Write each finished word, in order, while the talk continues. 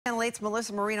Channel 8's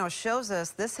Melissa Marino shows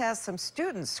us this has some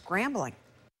students scrambling.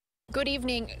 Good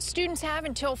evening. Students have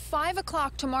until 5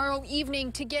 o'clock tomorrow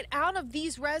evening to get out of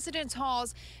these residence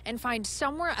halls and find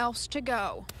somewhere else to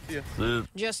go.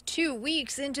 Just 2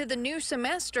 weeks into the new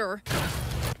semester,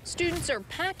 students are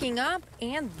packing up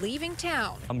and leaving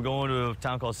town. I'm going to a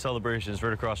town called Celebrations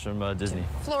right across from Disney.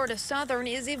 Florida Southern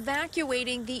is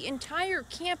evacuating the entire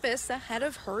campus ahead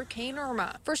of Hurricane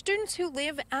Irma. For students who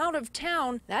live out of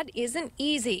town, that isn't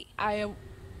easy. I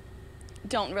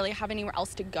don't really have anywhere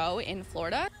else to go in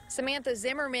Florida. Samantha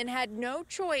Zimmerman had no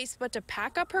choice but to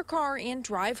pack up her car and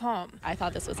drive home. I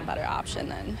thought this was a better option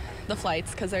than the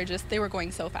flights because they were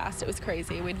going so fast. It was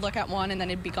crazy. We'd look at one and then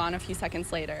it'd be gone a few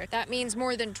seconds later. That means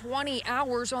more than 20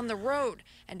 hours on the road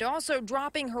and also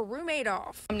dropping her roommate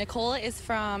off. Nicole is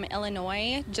from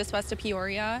Illinois, just west of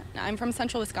Peoria. I'm from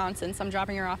central Wisconsin, so I'm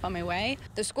dropping her off on my way.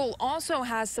 The school also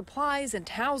has supplies and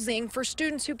housing for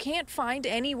students who can't find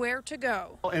anywhere to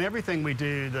go. In everything we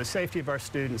do, the safety of our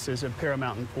students is of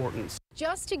paramount importance.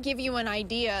 Just to give you an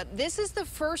idea, this is the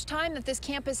first time that this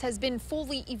campus has been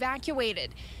fully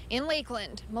evacuated. In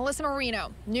Lakeland, Melissa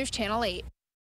Marino, News Channel 8.